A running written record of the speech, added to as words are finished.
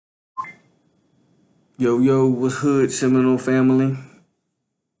Yo, yo, what's hood, Seminole family?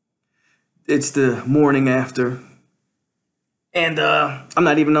 It's the morning after. And I'm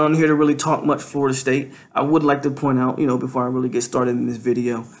not even on here to really talk much Florida State. I would like to point out, before I really get started in this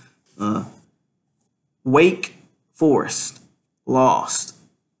video, Wake Forest lost.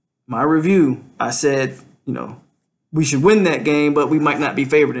 My review, I said, we should win that game, but we might not be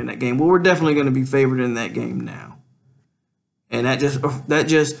favored in that game. Well, we're definitely going to be favored in that game now. And that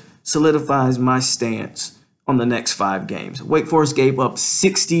just solidifies my stance on the next 5 games. Wake Forest gave up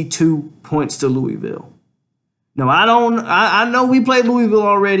 62 points to Louisville. Now, I know we played Louisville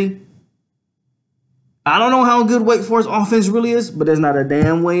already. I don't know how good Wake Forest offense really is, but there's not a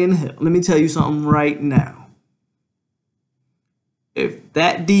damn way in hell. Let me tell you something right now. If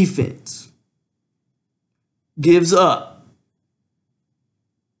that defense gives up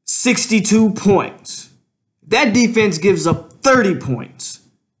 62 points, that defense gives up 30 points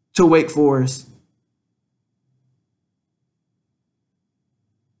to Wake Forest,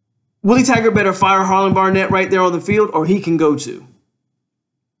 Willie Taggart better fire Harlan Barnett right there on the field, or he can go to.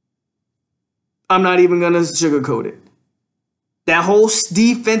 I'm not even going to sugarcoat it. That whole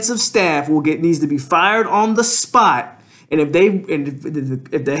defensive staff needs to be fired on the spot. And if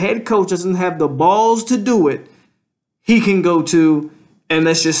the head coach doesn't have the balls to do it, he can go to, and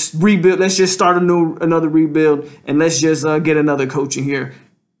let's just rebuild. Let's just start another rebuild, and let's just get another coach in here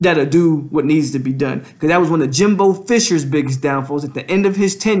that'll do what needs to be done. Because that was one of Jimbo Fisher's biggest downfalls at the end of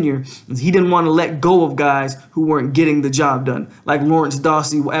his tenure. He didn't want to let go of guys who weren't getting the job done, like Lawrence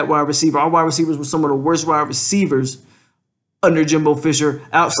Dawsey at wide receiver. Our wide receivers were some of the worst wide receivers under Jimbo Fisher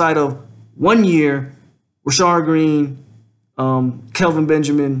outside of 1 year, Rashard Green, Kelvin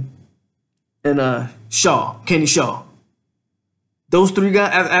Benjamin, and Kenny Shaw. Those 3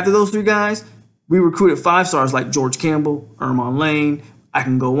 guys, after those 3 guys, we recruited 5 stars like George Campbell, Ermon Lane. I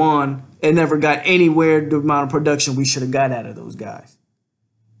can go on. It never got anywhere the amount of production we should have got out of those guys.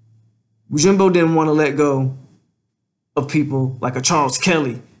 Jimbo didn't want to let go of people like a Charles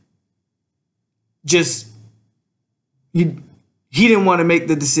Kelly. He didn't want to make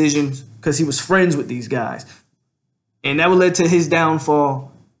the decisions because he was friends with these guys. And that would lead to his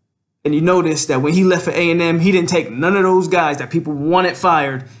downfall. And you notice that when he left for A&M, he didn't take none of those guys that people wanted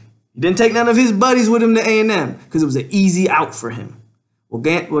fired. He didn't take none of his buddies with him to A&M because it was an easy out for him. Well,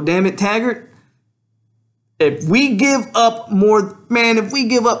 damn it, Taggart. If we give up if we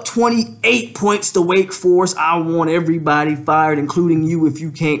give up 28 points to Wake Forest, I want everybody fired, including you, if you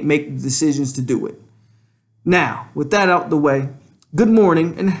can't make the decisions to do it. Now, with that out the way, good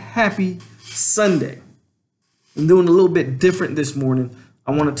morning and happy Sunday. I'm doing a little bit different this morning.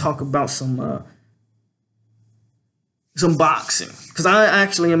 I want to talk about some boxing, because I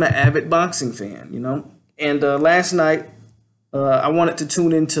actually am an avid boxing fan, And last night, I wanted to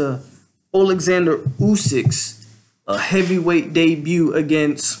tune into Oleksadr Usyk's heavyweight debut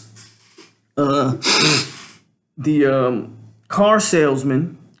against the car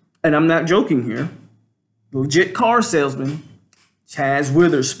salesman, and I'm not joking here, legit car salesman, Chazz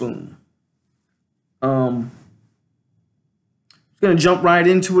Witherspoon. Gonna jump right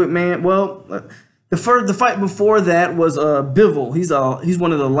into it, man. Well, the fight before that was Bivol. He's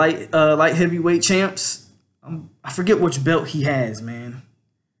one of the light heavyweight champs. I forget which belt he has, man.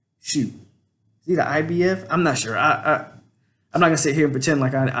 Shoot, is he the IBF? I'm not sure. I'm not gonna sit here and pretend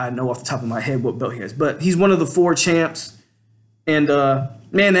like I know off the top of my head what belt he has, but he's one of the 4 champs. And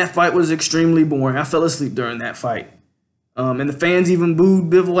man, that fight was extremely boring. I fell asleep during that fight. And the fans even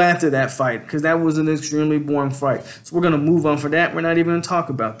booed Bivol after that fight because that was an extremely boring fight. So we're going to move on for that. We're not even going to talk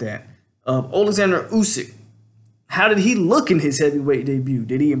about that. Oleksadr Usyk, how did he look in his heavyweight debut?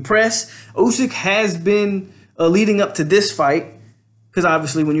 Did he impress? Usyk has been leading up to this fight, because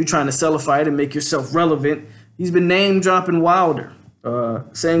obviously when you're trying to sell a fight and make yourself relevant, he's been name-dropping Wilder,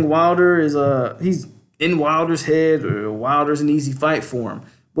 saying Wilder is he's in Wilder's head, or Wilder's an easy fight for him.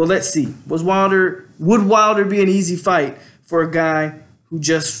 Well, let's see. Would Wilder be an easy fight for a guy who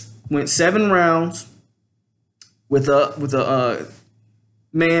just went 7 rounds with a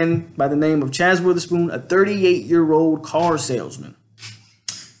man by the name of Chazz Witherspoon, a 38-year-old car salesman?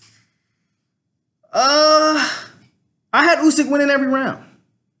 I had Usyk winning every round.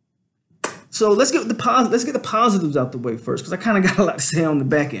 So let's get the positives out the way first, because I kind of got a lot to say on the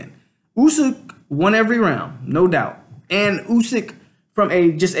back end. Usyk won every round, no doubt, and Usyk, from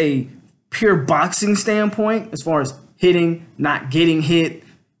just a pure boxing standpoint, as far as hitting, not getting hit,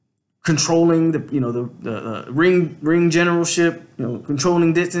 controlling the ring generalship,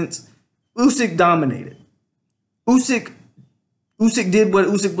 controlling distance, Usyk dominated. Usyk did what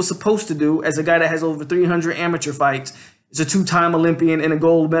Usyk was supposed to do as a guy that has over 300 amateur fights is a 2-time Olympian and a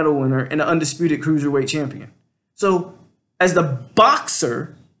gold medal winner and an undisputed cruiserweight champion. So as the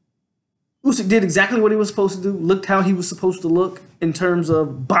boxer, Usyk did exactly what he was supposed to do, looked how he was supposed to look in terms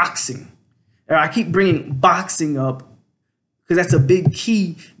of boxing. And I keep bringing boxing up because that's a big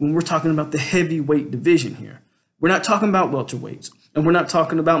key when we're talking about the heavyweight division here. We're not talking about welterweights, and we're not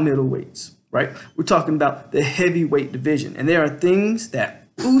talking about middleweights, right? We're talking about the heavyweight division. And there are things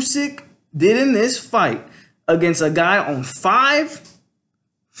that Usyk did in this fight against a guy on five-day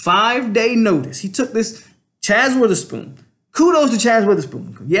notice. He took this Chazz Witherspoon. Kudos to Chazz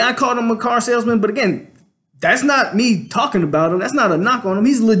Witherspoon. Yeah, I called him a car salesman, but again, that's not me talking about him. That's not a knock on him.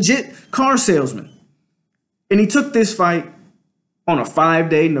 He's a legit car salesman. And he took this fight on a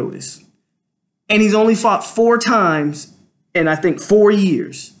 5-day notice. And he's only fought 4 times in, I think, 4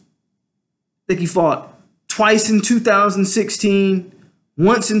 years. I think he fought twice in 2016,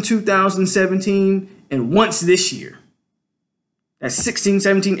 once in 2017, and once this year. That's 16,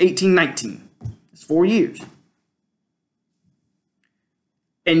 17, 18, 19. That's 4 years.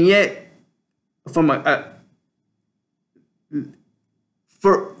 And yet,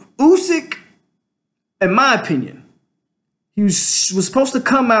 for Usyk, in my opinion, he was supposed to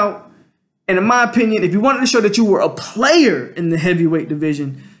come out, and in my opinion, if you wanted to show that you were a player in the heavyweight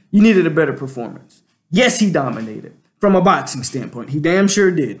division, you needed a better performance. Yes, he dominated from a boxing standpoint. He damn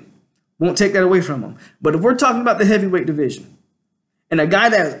sure did. Won't take that away from him. But if we're talking about the heavyweight division, and a guy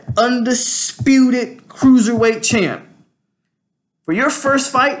that is undisputed cruiserweight champ, for your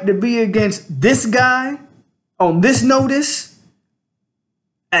first fight to be against this guy on this notice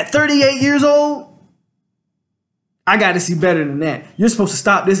at 38 years old, I got to see better than that. You're supposed to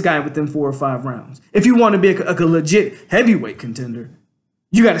stop this guy within 4 or 5 rounds. If you want to be a legit heavyweight contender,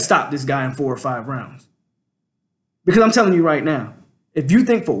 you got to stop this guy in 4 or 5 rounds. Because I'm telling you right now, if you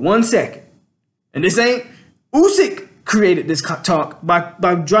think for 1 second, and this ain't Usyk created this talk by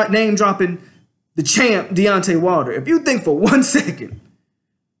name dropping the champ Deontay Wilder. If you think for 1 second,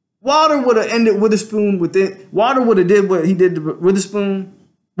 Wilder would have ended Witherspoon with it. Wilder would have did what he did to Witherspoon.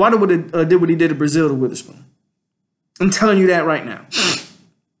 Wilder would have did what he did to Brazil to Witherspoon. I'm telling you that right now.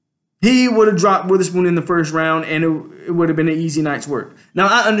 He would have dropped Witherspoon in the first round, and it would have been an easy night's work. Now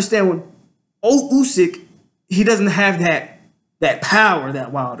I understand what Usyk, he doesn't have that power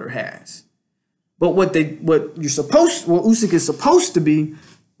that Wilder has. But what Usyk is supposed to be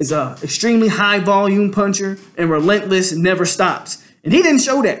is a extremely high volume puncher and relentless and never stops. And he didn't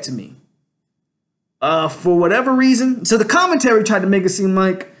show that to me. For whatever reason. So the commentary tried to make it seem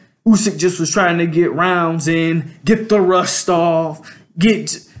like Usyk just was trying to get rounds in, get the rust off,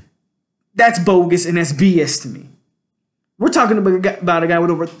 that's bogus and that's BS to me. We're talking about a guy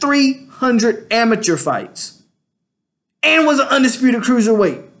with over 300 amateur fights and was an undisputed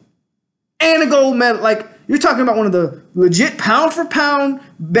cruiserweight and a gold medal. Like, you're talking about one of the legit pound for pound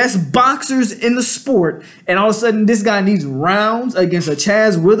best boxers in the sport, and all of a sudden this guy needs rounds against a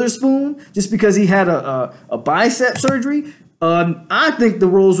Chazz Witherspoon just because he had a bicep surgery. I think the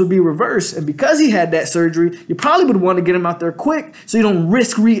roles would be reversed, and because he had that surgery, you probably would want to get him out there quick so you don't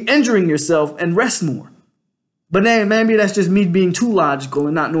risk re-injuring yourself and rest more. But then maybe that's just me being too logical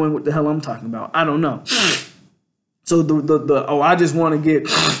and not knowing what the hell I'm talking about. I don't know. So I just want to get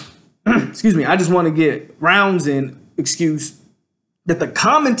excuse me, I just want to get rounds in excuse that the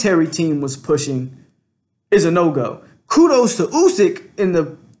commentary team was pushing is a no-go. Kudos to Usyk in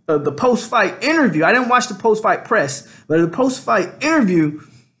the post-fight interview. I didn't watch the post-fight press, but in the post-fight interview,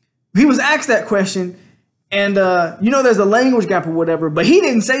 he was asked that question, and there's a language gap or whatever, but he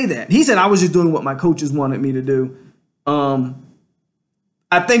didn't say that. He said, I was just doing what my coaches wanted me to do.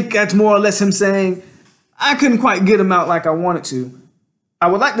 I think that's more or less him saying, I couldn't quite get him out like I wanted to. I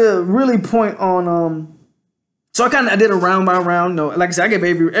would like to really point on, so I did a round by round note. Like I said, I gave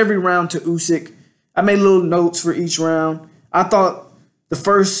every round to Usyk. I made little notes for each round. I thought the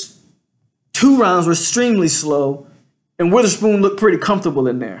first 2 rounds were extremely slow, and Witherspoon looked pretty comfortable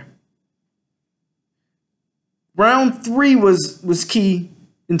in there. Round 3 was key,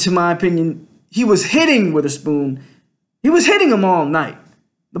 into my opinion. He was hitting Witherspoon. He was hitting him all night.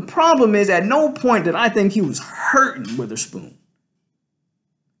 The problem is, at no point did I think he was hurting Witherspoon.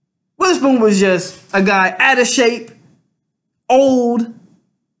 Witherspoon was just a guy out of shape, old,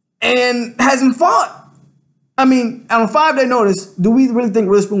 and hasn't fought. I mean, on a 5-day notice, do we really think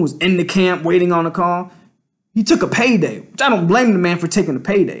Witherspoon was in the camp waiting on a call? He took a payday, which I don't blame the man for taking a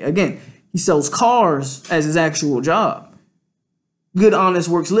payday. Again, he sells cars as his actual job. Good, honest,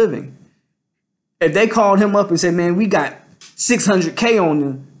 works living. If they called him up and said, man, we got $600K on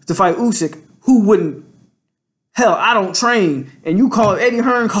you to fight Usyk, who wouldn't Hell, I don't train, and you call Eddie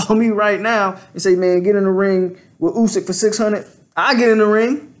Hearn, call me right now and say, man, get in the ring with Usyk for 600. I get in the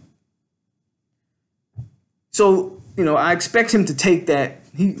ring. So, you know, I expect him to take that.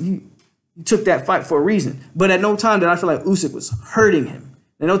 He took that fight for a reason. But at no time did I feel like Usyk was hurting him.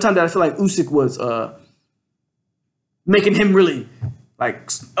 At no time did I feel like Usyk was making him really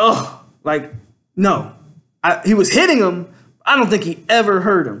no. He was hitting him. I don't think he ever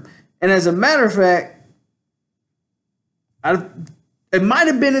hurt him. And as a matter of fact, it might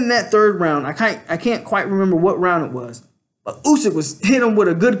have been in that third round. I can't quite remember what round it was. But Usyk was hit him with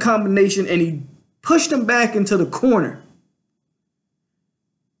a good combination, and he pushed him back into the corner.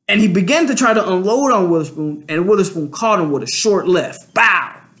 And he began to try to unload on Witherspoon, and Witherspoon caught him with a short left.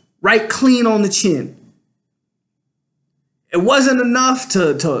 Bow! Right clean on the chin. It wasn't enough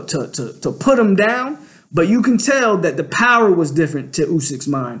to put him down, but you can tell that the power was different to Usyk's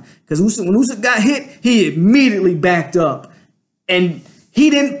mind. Because when Usyk got hit, he immediately backed up. And he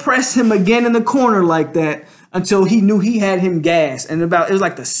didn't press him again in the corner like that until he knew he had him gassed. And it was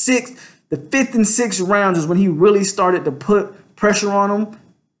like the fifth and sixth rounds is when he really started to put pressure on him.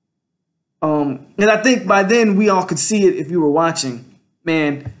 And I think by then we all could see it if you were watching.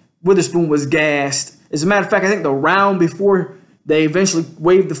 Man, Witherspoon was gassed. As a matter of fact, I think the round before they eventually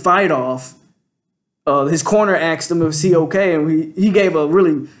waved the fight off, his corner asked him, "Was he okay?" And he gave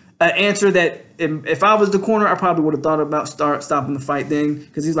an answer that if I was the corner, I probably would have thought about stopping the fight then,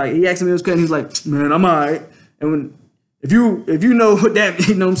 because he asked me if he was okay, and he's like, "Man, I'm all right." And if you know what that,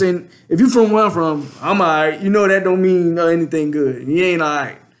 you know what I'm saying, if you from where I'm from, I'm all right. You know that don't mean anything good. He ain't all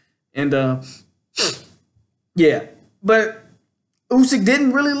right. And yeah, but Usyk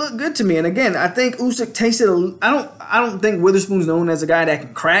didn't really look good to me. And again, I think Usyk tasted I don't think Witherspoon's known as a guy that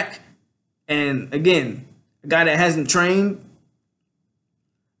can crack. And again, a guy that hasn't trained.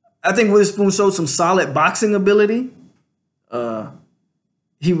 I think Witherspoon showed some solid boxing ability.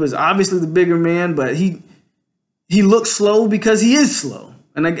 He was obviously the bigger man, but he looked slow because he is slow.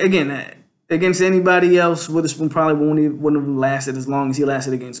 And again, against anybody else, Witherspoon probably wouldn't have lasted as long as he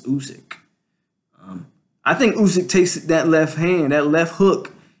lasted against Usyk. I think Usyk tasted that left hand, that left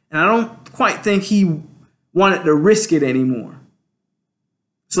hook, and I don't quite think he wanted to risk it anymore.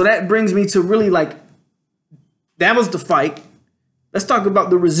 So that brings me to really that was the fight. Let's talk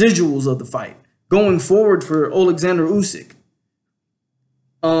about the residuals of the fight going forward for Oleksadr Usyk.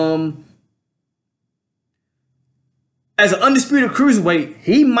 As an undisputed cruiserweight,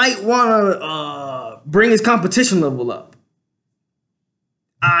 he might want to bring his competition level up.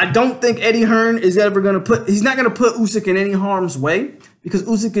 I don't think Eddie Hearn is ever going to he's not going to put Usyk in any harm's way, because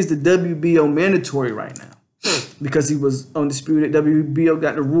Usyk is the WBO mandatory right now. Because he was undisputed, WBO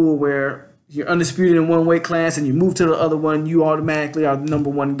got the rule where you're undisputed in one weight class and you move to the other one, you automatically are the number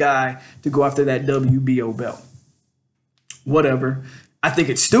one guy to go after that WBO belt. Whatever. I think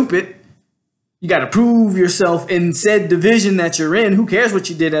it's stupid. You got to prove yourself in said division that you're in. Who cares what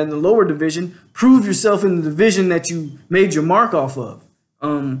you did in the lower division? Prove yourself in the division that you made your mark off of.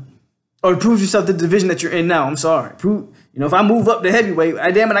 Or prove yourself the division that you're in now. I'm sorry. If I move up to heavyweight,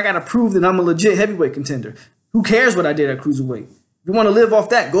 I got to prove that I'm a legit heavyweight contender. Who cares what I did at cruiserweight? If you want to live off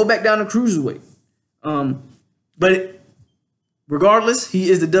that, go back down to cruiserweight. But regardless, he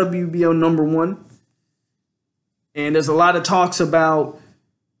is the WBO number one. And there's a lot of talks about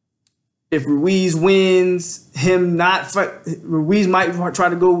if Ruiz wins, Ruiz might try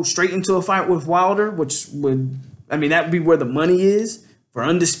to go straight into a fight with Wilder, that would be where the money is for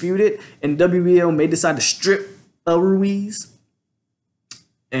undisputed. And WBO may decide to strip Ruiz.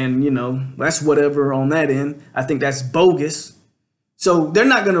 And, that's whatever on that end. I think that's bogus. So they're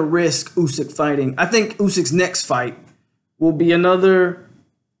not going to risk Usyk fighting. I think Usyk's next fight will be another,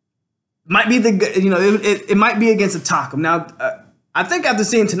 it might be against a Takam. Now, I think after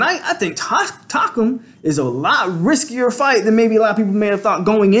seeing tonight, I think Takam is a lot riskier fight than maybe a lot of people may have thought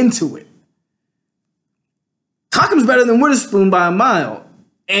going into it. Takam's better than Witherspoon by a mile.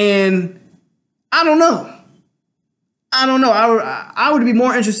 And I don't know. I would be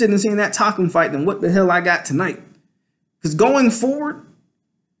more interested in seeing that Takam fight than what the hell I got tonight. Because going forward,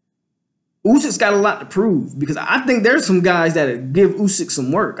 Usyk's got a lot to prove. Because I think there's some guys that give Usyk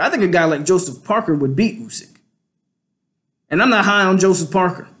some work. I think a guy like Joseph Parker would beat Usyk. And I'm not high on Joseph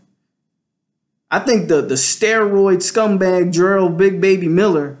Parker. I think the steroid scumbag Jarrell Big Baby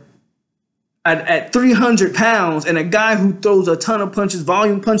Miller at 300 pounds and a guy who throws a ton of punches,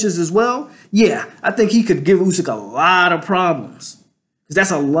 volume punches as well, yeah, I think he could give Usyk a lot of problems. Because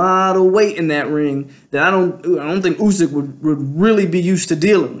that's a lot of weight in that ring that I don't think Usyk would really be used to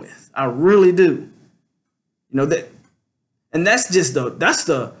dealing with. I really do. And that's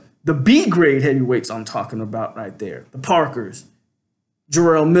the The B grade heavyweights I'm talking about right there. The Parkers,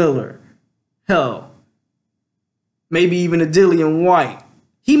 Jarrell Miller, hell, maybe even a Dillian White.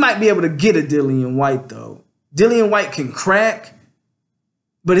 He might be able to get a Dillian White, though. Dillian White can crack,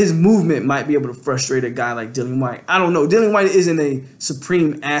 but his movement might be able to frustrate a guy like Dillian White. I don't know. Dillian White isn't a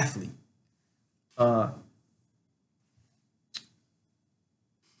supreme athlete.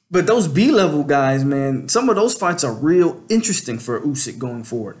 But those B-level guys, man, some of those fights are real interesting for Usyk going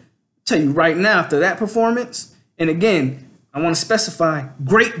forward. I'll tell you right now, after that performance, and again, I want to specify,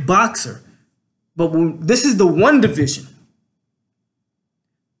 great boxer. But this is the one division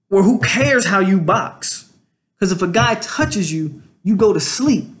where who cares how you box? Because if a guy touches you, you go to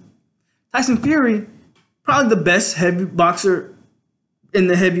sleep. Tyson Fury, probably the best heavy boxer in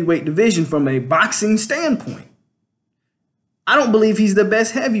the heavyweight division from a boxing standpoint. I don't believe he's the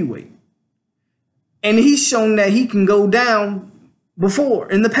best heavyweight. And he's shown that he can go down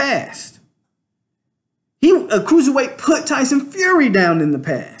before, in the past. A cruiserweight put Tyson Fury down in the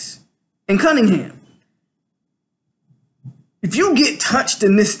past. And Cunningham. If you get touched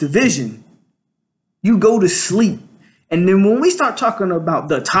in this division, you go to sleep. And then when we start talking about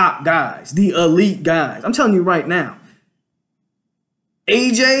the top guys, the elite guys, I'm telling you right now,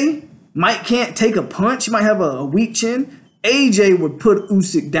 AJ can't take a punch. He might have a weak chin. AJ would put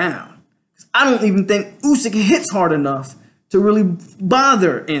Usyk down. I don't even think Usyk hits hard enough to really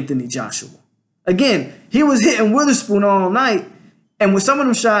bother Anthony Joshua. Again, he was hitting Witherspoon all night, and with some of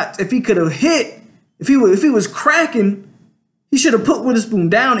them shots, if he could have hit, if he was cracking, he should have put Witherspoon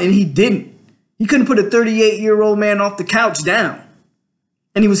down, and he didn't. He couldn't put a 38-year-old man off the couch down,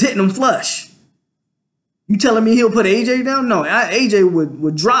 and he was hitting him flush. You telling me he'll put AJ down? No, AJ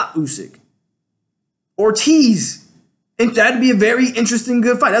would drop Usyk. Ortiz. And that'd be a very interesting,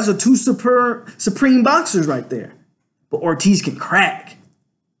 good fight. That's a two supreme boxers right there. But Ortiz can crack.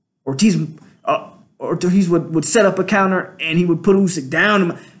 Ortiz would set up a counter and he would put Usyk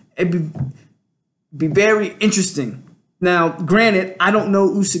down. It'd be very interesting. Now, granted, I don't know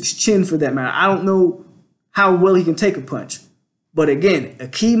Usyk's chin for that matter. I don't know how well he can take a punch. But again, a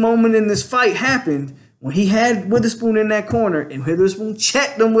key moment in this fight happened when he had Witherspoon in that corner and Witherspoon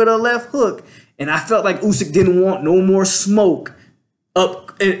checked him with a left hook. And I felt like Usyk didn't want no more smoke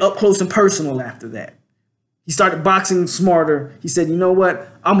up close and personal after that. He started boxing smarter. He said, you know what?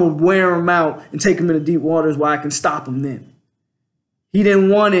 I'm going to wear him out and take him into deep waters where I can stop him then. He didn't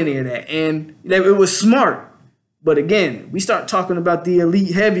want any of that. And it was smart. But again, we start talking about the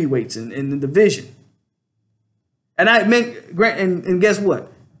elite heavyweights in the division. And and guess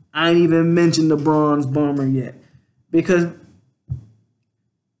what? I ain't even mentioned the Bronze Bomber yet. Because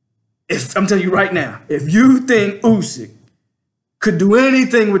I'm telling you right now, if you think Usyk could do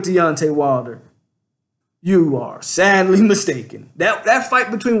anything with Deontay Wilder, you are sadly mistaken. That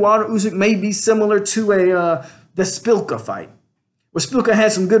fight between Wilder and Usyk may be similar to the Spilka fight, where Spilka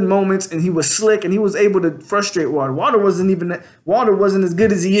had some good moments and he was slick and he was able to frustrate Wilder. Wilder wasn't as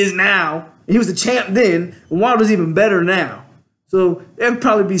good as he is now. He was the champ then, and Wilder's even better now. So it'd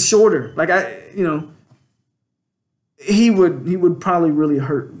probably be shorter. He would probably really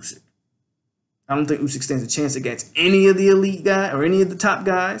hurt Usyk. I don't think Usyk stands a chance against any of the elite guys or any of the top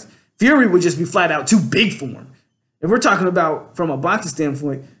guys. Fury would just be flat out too big for him. If we're talking about from a boxing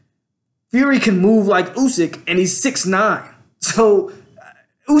standpoint, Fury can move like Usyk, and he's 6'9". So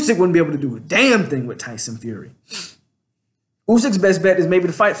Usyk wouldn't be able to do a damn thing with Tyson Fury. Usyk's best bet is maybe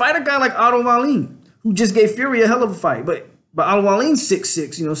to fight a guy like Otto Wallin, who just gave Fury a hell of a fight. But Otto Wallin's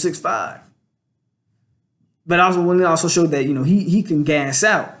 6'6", 6'5". But Wallin also showed that he can gas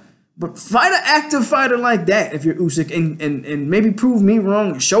out. But fight an active fighter like that if you're Usyk and maybe prove me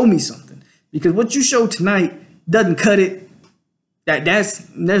wrong and show me something. Because what you showed tonight doesn't cut it.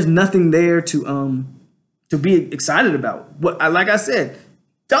 There's nothing there to be excited about. Like I said,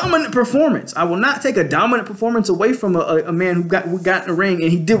 dominant performance. I will not take a dominant performance away from a man who got in the ring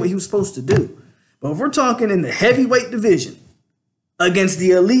and he did what he was supposed to do. But if we're talking in the heavyweight division against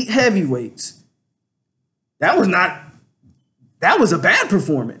the elite heavyweights, that was a bad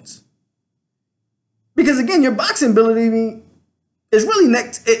performance. Because again, your boxing ability is really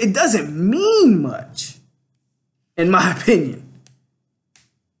it doesn't mean much, in my opinion.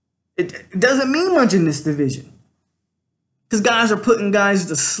 It doesn't mean much in this division. Because guys are putting guys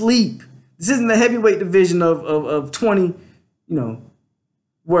to sleep. This isn't the heavyweight division of 20,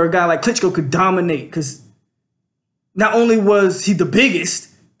 where a guy like Klitschko could dominate. Because not only was he the biggest,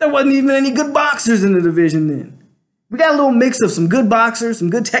 there wasn't even any good boxers in the division then. We got a little mix of some good boxers, some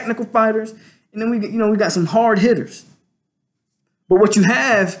good technical fighters, and then we got some hard hitters. But what you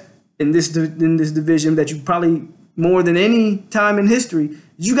have in this division that you probably more than any time in history,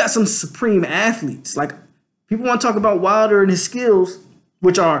 you got some supreme athletes. Like, people want to talk about Wilder and his skills,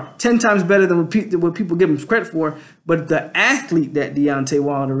 which are 10 times better than what people give him credit for. But the athlete that Deontay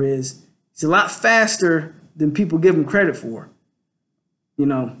Wilder is, he's a lot faster than people give him credit for. You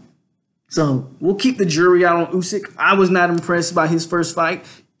know, so we'll keep the jury out on Usyk. I was not impressed by his first fight,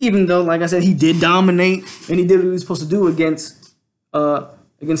 even though, like I said, he did dominate and he did what he was supposed to do against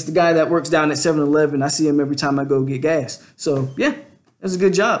the guy that works down at 7-Eleven. I see him every time I go get gas. So yeah, that's a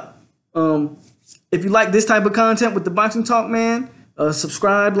good job. If you like this type of content with the boxing talk, man,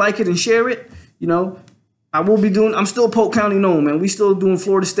 subscribe, like it, and share it. You know, I'm still Polk County known, man. We still doing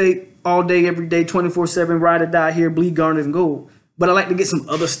Florida State all day, every day, 24/7, ride or die here, bleed garnet and gold. But I like to get some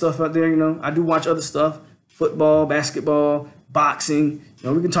other stuff out there, you know. I do watch other stuff, football, basketball, boxing. You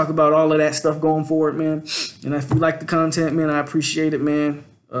know, we can talk about all of that stuff going forward, man. And if you like the content, man, I appreciate it, man.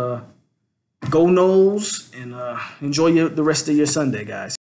 Go Noles, and enjoy the rest of your Sunday, guys.